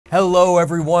Hello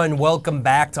everyone, welcome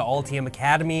back to Altium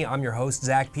Academy. I'm your host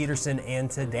Zach Peterson, and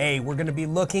today we're going to be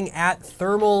looking at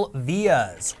thermal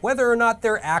vias, whether or not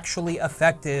they're actually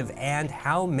effective, and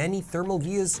how many thermal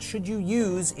vias should you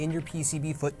use in your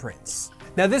PCB footprints.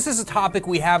 Now this is a topic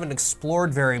we haven't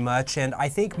explored very much, and I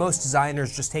think most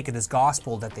designers just take it as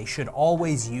gospel that they should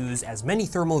always use as many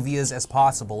thermal vias as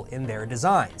possible in their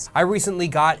designs. I recently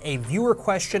got a viewer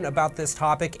question about this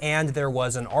topic, and there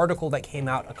was an article that came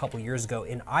out a couple years ago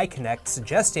in iConnect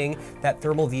suggesting that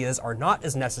thermal vias are not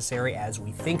as necessary as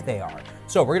we think they are.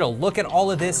 So we're going to look at all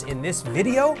of this in this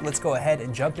video. Let's go ahead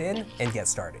and jump in and get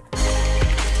started.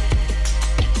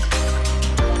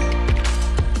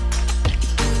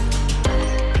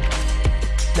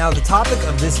 Now, the topic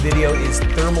of this video is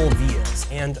thermal vias,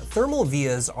 and thermal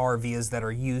vias are vias that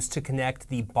are used to connect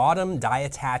the bottom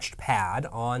die-attached pad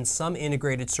on some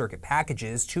integrated circuit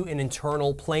packages to an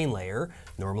internal plane layer,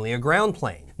 normally a ground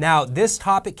plane. Now, this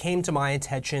topic came to my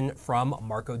attention from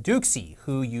Marco Duxi,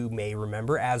 who you may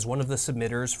remember as one of the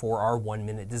submitters for our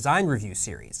 1-minute design review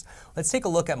series. Let's take a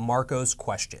look at Marco's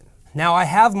question. Now, I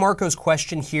have Marco's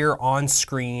question here on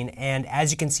screen, and as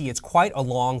you can see, it's quite a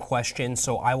long question,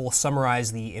 so I will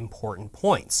summarize the important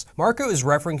points. Marco is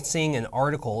referencing an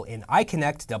article in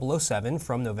iConnect 007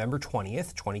 from November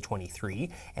 20th,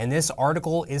 2023, and this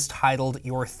article is titled,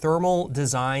 "Your Thermal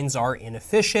Designs Are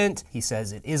Inefficient." He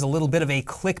says it is a little bit of a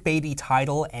clickbaity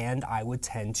title, and I would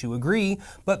tend to agree,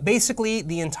 but basically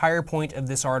the entire point of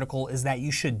this article is that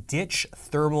you should ditch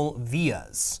thermal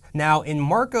vias. Now, in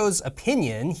Marco's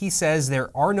opinion, he says there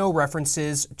are no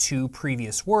references to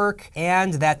previous work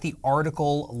and that the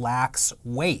article lacks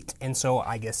weight. And so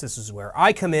I guess this is where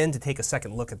I come in to take a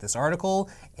second look at this article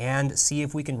and see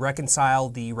if we can reconcile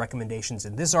the recommendations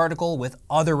in this article with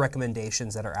other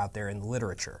recommendations that are out there in the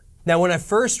literature. Now, when I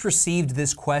first received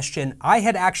this question, I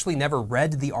had actually never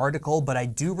read the article, but I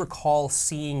do recall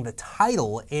seeing the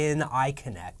title in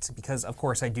iConnect because, of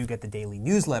course, I do get the daily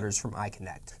newsletters from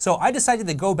iConnect. So I decided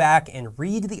to go back and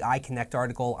read the iConnect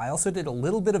article. I also did a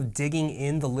little bit of digging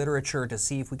in the literature to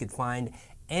see if we could find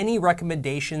any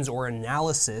recommendations or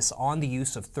analysis on the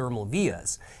use of thermal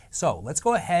vias. So let's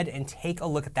go ahead and take a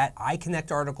look at that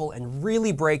iConnect article and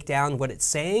really break down what it's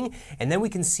saying, and then we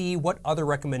can see what other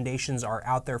recommendations are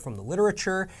out there from the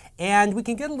literature, and we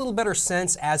can get a little better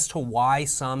sense as to why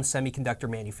some semiconductor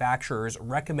manufacturers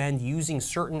recommend using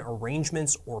certain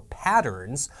arrangements or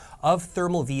patterns of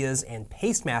thermal vias and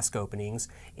paste mask openings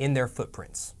in their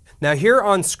footprints. Now here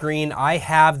on screen, I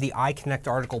have the iConnect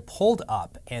article pulled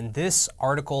up, and this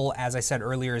article, as I said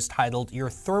earlier, is titled, "Your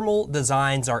Thermal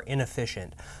Designs Are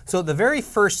Inefficient." So the very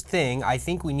first thing I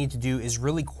think we need to do is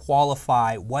really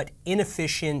qualify what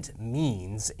inefficient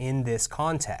means in this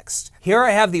context. Here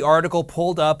I have the article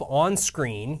pulled up on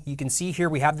screen. You can see here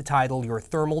we have the title, "Your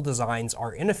Thermal Designs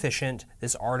Are Inefficient."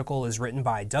 This article is written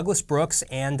by Douglas Brooks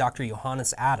and Dr.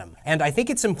 Johannes Adam. And I think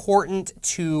it's important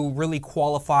to really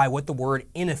qualify what the word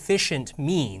inefficient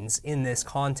means in this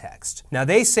context. Now,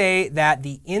 they say that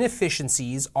the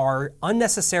inefficiencies are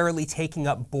unnecessarily taking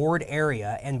up board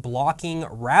area and blocking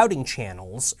routing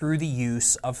channels through the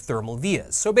use of thermal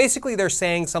vias. So basically they're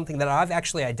saying something that I've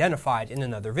actually identified in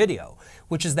another video,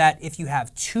 which is that if you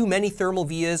have too many thermal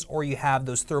vias or you have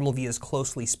those thermal vias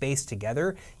closely spaced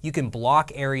together, you can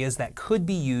block areas that could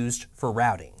be used for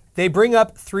routing. They bring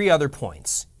up three other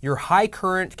points. Your high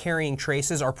current carrying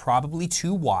traces are probably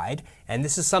too wide, and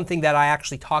this is something that I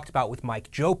actually talked about with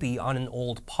Mike Jopi on an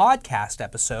old podcast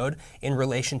episode in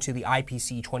relation to the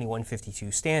IPC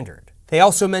 2152 standard. They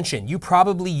also mention you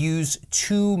probably use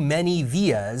too many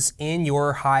vias in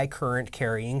your high current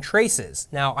carrying traces.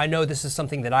 Now, I know this is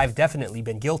something that I've definitely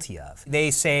been guilty of. They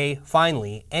say,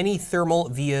 finally, any thermal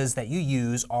vias that you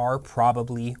use are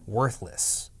probably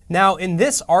worthless. Now, in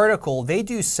this article, they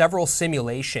do several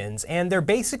simulations, and they're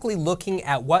basically looking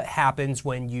at what happens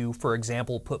when you, for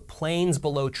example, put planes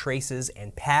below traces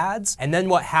and pads, and then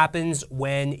what happens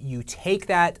when you take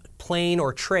that plane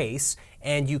or trace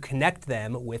and you connect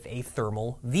them with a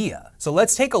thermal via. So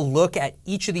let's take a look at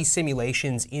each of these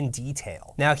simulations in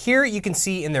detail. Now here you can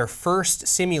see in their first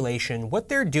simulation, what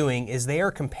they're doing is they are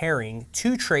comparing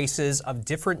two traces of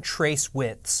different trace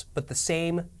widths, but the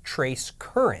same trace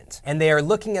current. And they are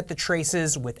looking at the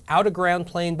traces without a ground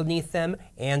plane beneath them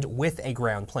and with a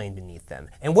ground plane beneath them.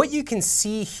 And what you can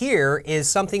see here is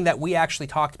something that we actually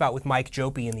talked about with Mike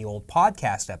Jopi in the old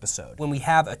podcast episode. When we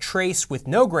have a trace with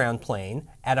no ground plane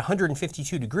at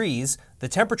 152 degrees, the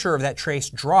temperature of that trace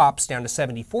drops down to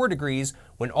 74 degrees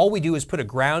when all we do is put a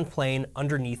ground plane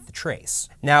underneath the trace.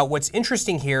 Now, what's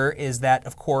interesting here is that,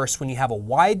 of course, when you have a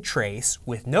wide trace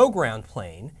with no ground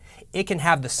plane, it can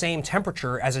have the same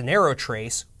temperature as a narrow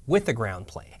trace with a ground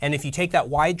plane. And if you take that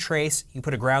wide trace, you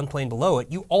put a ground plane below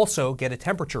it, you also get a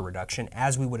temperature reduction,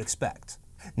 as we would expect.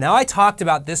 Now, I talked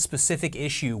about this specific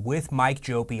issue with Mike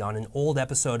Jope on an old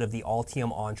episode of the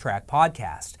Altium On Track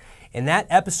podcast. In that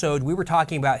episode, we were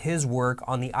talking about his work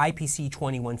on the IPC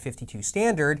 2152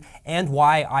 standard and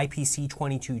why IPC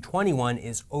 2221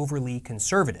 is overly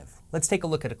conservative. Let's take a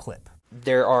look at a clip.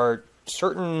 There are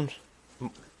certain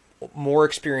more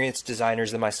experienced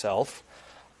designers than myself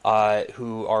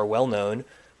who are well known,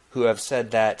 who have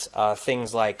said that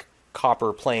things like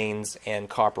copper planes and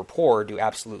copper pour do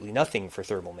absolutely nothing for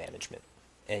thermal management.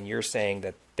 And you're saying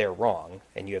that they're wrong,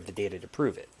 and you have the data to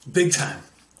prove it. Big time.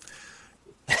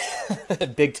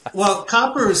 Big time. Well,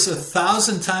 copper is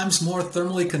 1,000 times more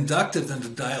thermally conductive than a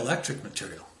dielectric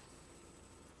material.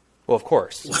 Well, of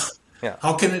course. Yeah.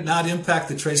 How can it not impact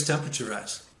the trace temperature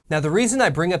rise? Now, the reason I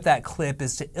bring up that clip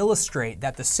is to illustrate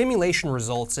that the simulation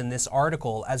results in this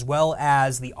article, as well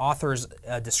as the author's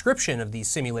description of these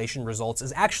simulation results,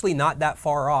 is actually not that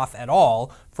far off at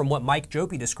all from what Mike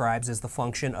Jope describes as the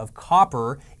function of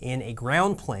copper in a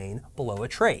ground plane below a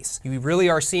trace. You really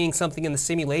are seeing something in the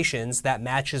simulations that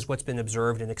matches what's been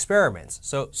observed in experiments.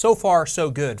 So far,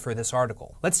 so good for this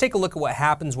article. Let's take a look at what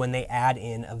happens when they add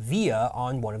in a via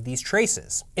on one of these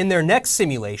traces. In their next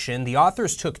simulation, the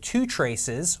authors took two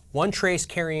traces, one trace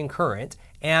carrying current,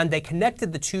 and they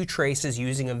connected the two traces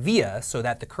using a via so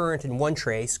that the current in one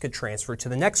trace could transfer to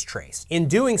the next trace. In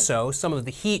doing so, some of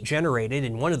the heat generated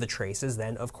in one of the traces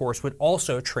then, of course, would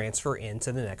also transfer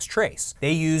into the next trace.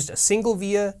 They used a single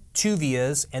via, two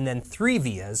vias, and then three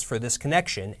vias for this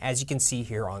connection, as you can see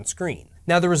here on screen.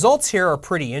 Now, the results here are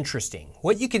pretty interesting.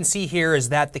 What you can see here is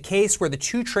that the case where the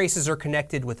two traces are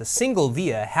connected with a single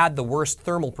via had the worst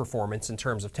thermal performance in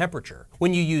terms of temperature.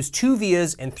 When you use two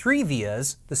vias and three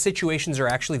vias, the situations are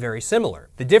actually very similar.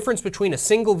 The difference between a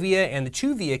single via and the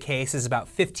two via case is about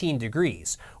 15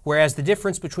 degrees, whereas the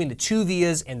difference between the two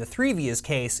vias and the three vias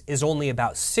case is only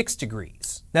about 6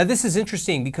 degrees. Now, this is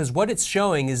interesting because what it's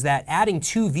showing is that adding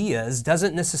two vias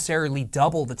doesn't necessarily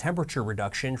double the temperature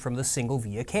reduction from the single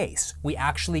via case. We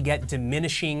actually get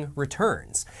diminishing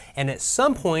returns. And at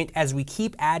some point, as we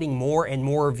keep adding more and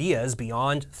more vias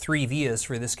beyond three vias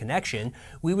for this connection,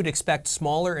 we would expect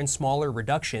smaller and smaller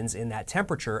reductions in that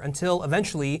temperature until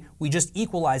eventually we just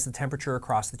equalize the temperature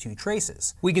across the two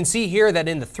traces. We can see here that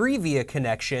in the three via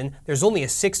connection, there's only a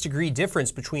 6-degree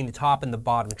difference between the top and the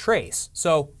bottom trace.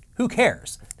 So who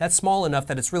cares? That's small enough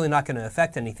that it's really not going to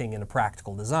affect anything in a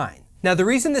practical design. Now, the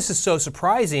reason this is so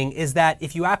surprising is that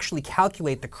if you actually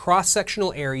calculate the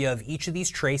cross-sectional area of each of these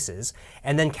traces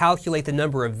and then calculate the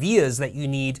number of vias that you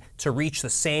need to reach the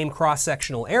same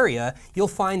cross-sectional area, you'll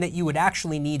find that you would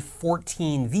actually need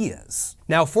 14 vias.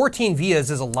 Now, 14 vias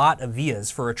is a lot of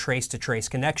vias for a trace-to-trace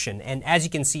connection, and as you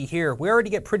can see here, we already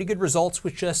get pretty good results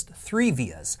with just 3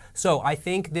 vias. So I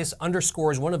think this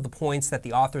underscores one of the points that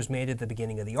the authors made at the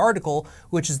beginning of the article,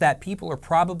 which is that people are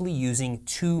probably using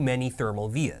too many thermal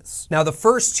vias. Now, the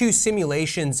first two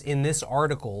simulations in this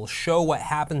article show what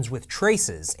happens with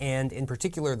traces, and in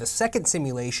particular, the second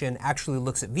simulation actually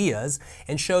looks at vias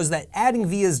and shows that adding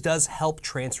vias does help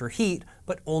transfer heat,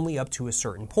 but only up to a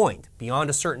certain point. Beyond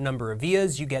a certain number of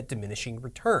vias, you get diminishing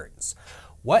returns.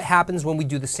 What happens when we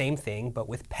do the same thing, but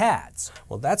with pads?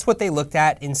 Well, that's what they looked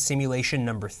at in simulation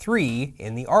number 3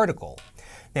 in the article.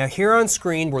 Now, here on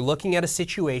screen, we're looking at a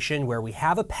situation where we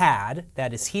have a pad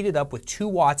that is heated up with 2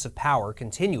 watts of power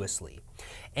continuously.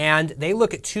 And they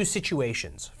look at two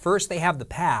situations. First, they have the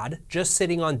pad just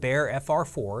sitting on bare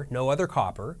FR4, no other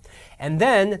copper. And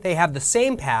then they have the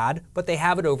same pad, but they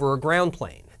have it over a ground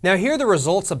plane. Now, here the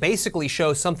results basically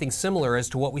show something similar as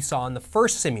to what we saw in the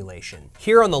first simulation.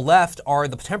 Here on the left are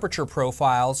the temperature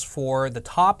profiles for the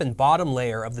top and bottom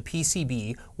layer of the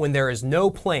PCB when there is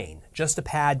no plane, just a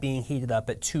pad being heated up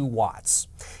at 2 watts.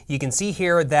 You can see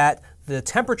here that the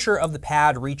temperature of the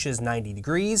pad reaches 90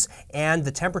 degrees, and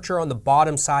the temperature on the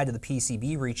bottom side of the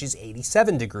PCB reaches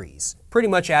 87 degrees. Pretty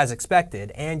much as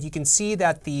expected, and you can see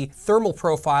that the thermal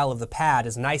profile of the pad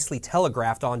is nicely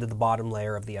telegraphed onto the bottom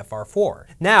layer of the FR4.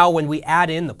 Now, when we add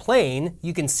in the plane,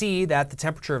 you can see that the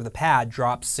temperature of the pad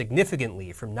drops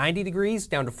significantly from 90 degrees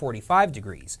down to 45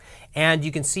 degrees. And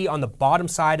you can see on the bottom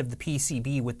side of the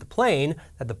PCB with the plane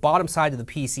that the bottom side of the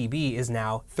PCB is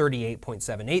now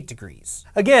 38.78 degrees.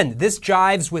 Again, this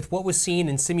jives with what was seen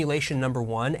in simulation number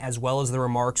 1 as well as the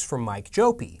remarks from Mike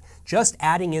Jope. Just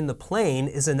adding in the plane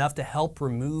is enough to help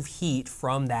remove heat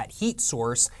from that heat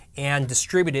source and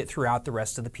distribute it throughout the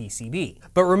rest of the PCB.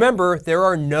 But remember, there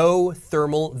are no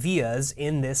thermal vias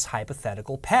in this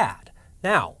hypothetical pad.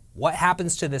 Now, what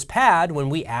happens to this pad when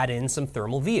we add in some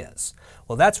thermal vias?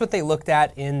 Well, that's what they looked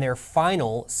at in their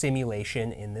final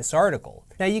simulation in this article.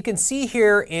 Now you can see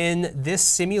here in this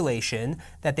simulation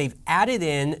that they've added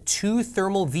in 2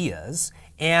 thermal vias,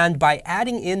 and by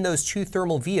adding in those 2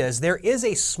 thermal vias, there is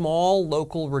a small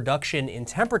local reduction in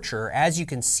temperature, as you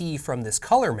can see from this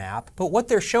color map. But what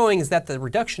they're showing is that the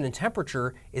reduction in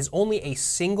temperature is only a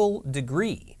single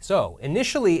degree. So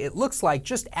initially, it looks like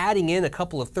just adding in a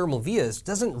couple of thermal vias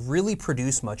doesn't really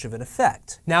produce much of an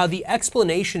effect. Now, the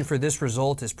explanation for this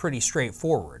result is pretty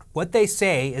straightforward. What they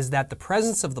say is that the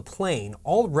presence of the plane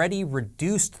already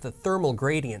reduced the thermal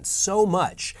gradient so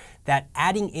much that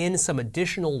adding in some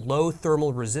additional low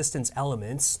thermal resistance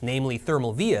elements, namely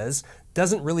thermal vias,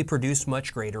 doesn't really produce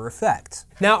much greater effect.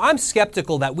 Now, I'm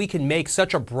skeptical that we can make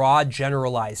such a broad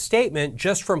generalized statement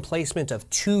just from placement of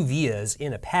 2 vias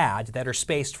in a pad that are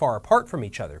spaced far apart from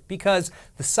each other, because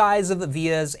the size of the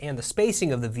vias and the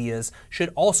spacing of the vias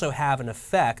should also have an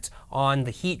effect on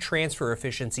the heat transfer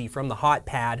efficiency from the hot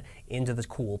pad into the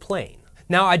cool plane.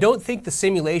 Now, I don't think the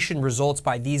simulation results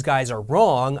by these guys are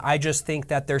wrong. I just think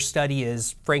that their study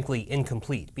is, frankly,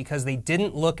 incomplete because they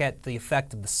didn't look at the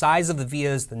effect of the size of the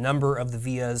vias, the number of the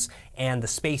vias, and the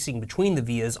spacing between the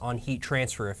vias on heat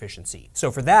transfer efficiency.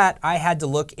 So for that, I had to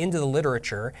look into the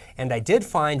literature, and I did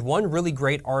find one really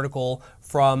great article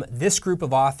from this group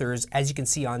of authors, as you can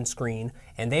see on screen,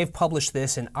 and they've published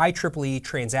this in IEEE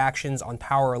Transactions on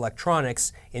Power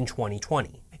Electronics in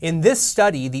 2020. In this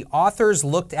study, the authors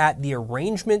looked at the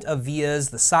arrangement of vias,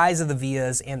 the size of the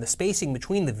vias, and the spacing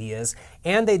between the vias,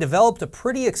 and they developed a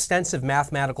pretty extensive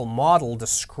mathematical model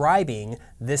describing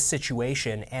this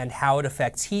situation and how it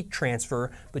affects heat transfer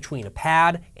between a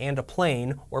pad and a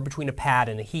plane, or between a pad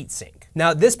and a heat sink.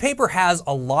 Now, this paper has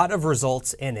a lot of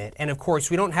results in it, and of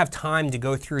course, we don't have time to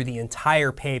go through the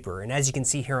entire paper, and as you can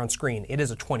see here on screen, it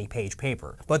is a 20-page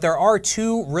paper. But there are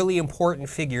 2 really important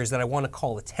figures that I want to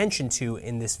call attention to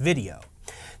in this video.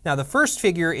 Now, the first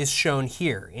figure is shown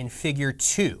here in figure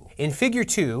 2. In figure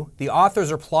 2, the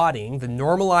authors are plotting the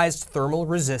normalized thermal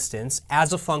resistance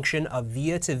as a function of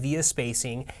via to via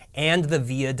spacing and the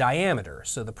via diameter.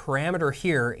 So the parameter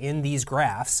here in these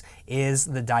graphs is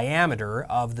the diameter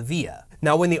of the via.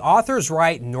 Now, when the authors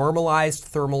write normalized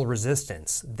thermal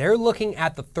resistance, they're looking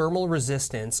at the thermal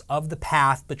resistance of the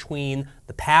path between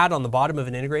the pad on the bottom of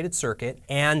an integrated circuit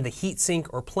and the heatsink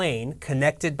or plane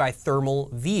connected by thermal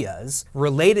vias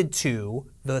related to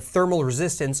the thermal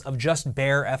resistance of just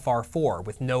bare FR4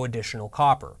 with no additional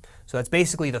copper. So that's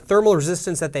basically the thermal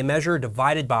resistance that they measure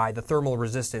divided by the thermal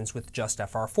resistance with just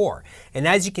FR4. And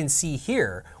as you can see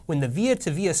here, when the via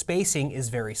to via spacing is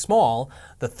very small,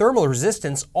 the thermal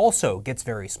resistance also gets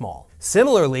very small.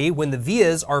 Similarly, when the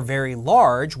vias are very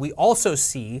large, we also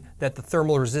see that the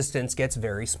thermal resistance gets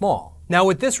very small. Now,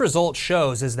 what this result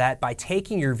shows is that by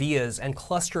taking your vias and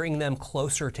clustering them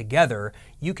closer together,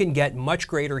 you can get much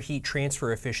greater heat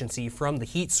transfer efficiency from the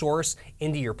heat source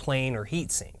into your plane or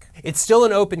heat sink. It's still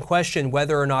an open question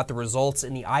whether or not the results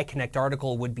in the iConnect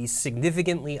article would be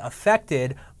significantly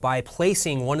affected by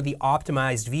placing one of the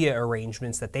optimized via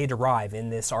arrangements that they derive in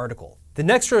this article. The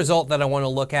next result that I want to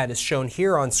look at is shown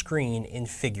here on screen in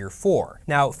figure 4.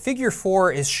 Now, figure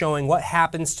 4 is showing what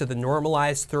happens to the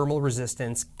normalized thermal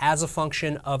resistance as a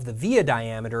function of the via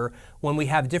diameter when we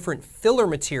have different filler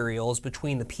materials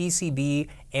between the PCB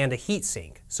and a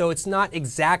heatsink. So it's not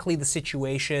exactly the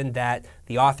situation that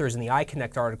the authors in the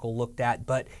iConnect article looked at,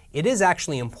 but it is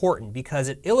actually important because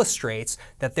it illustrates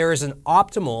that there is an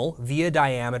optimal via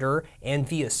diameter and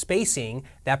via spacing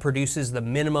that produces the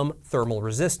minimum thermal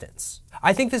resistance.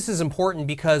 I think this is important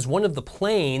because one of the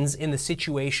planes in the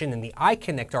situation in the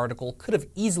iConnect article could have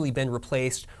easily been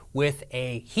replaced with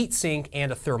a heatsink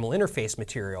and a thermal interface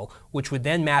material, which would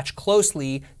then match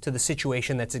closely to the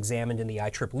situation that's examined in the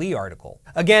IEEE article.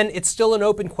 Again, it's still an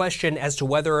open question as to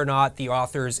whether or not the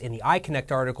authors in the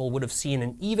iConnect article would have seen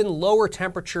an even lower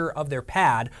temperature of their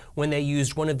pad when they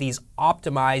used one of these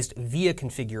optimized via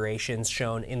configurations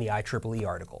shown in the IEEE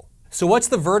article. So what's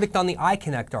the verdict on the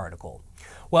iConnect article?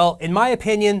 Well, in my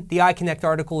opinion, the iConnect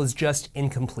article is just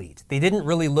incomplete. They didn't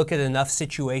really look at enough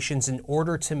situations in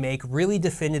order to make really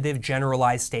definitive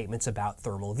generalized statements about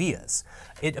thermal vias.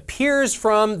 It appears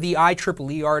from the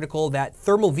IEEE article that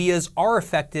thermal vias are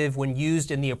effective when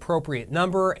used in the appropriate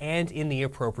number and in the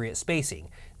appropriate spacing.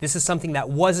 This is something that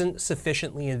wasn't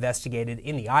sufficiently investigated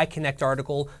in the iConnect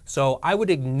article, so I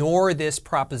would ignore this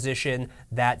proposition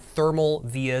that thermal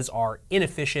vias are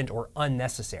inefficient or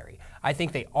unnecessary. I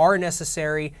think they are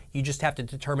necessary. You just have to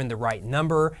determine the right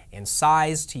number and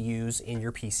size to use in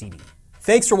your PCB.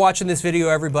 Thanks for watching this video,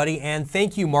 everybody, and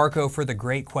thank you, Marco, for the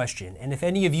great question. And if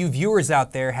any of you viewers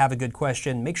out there have a good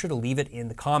question, make sure to leave it in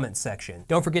the comments section.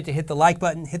 Don't forget to hit the like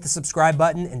button, hit the subscribe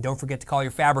button, and don't forget to call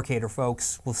your fabricator,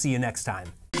 folks. We'll see you next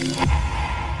time.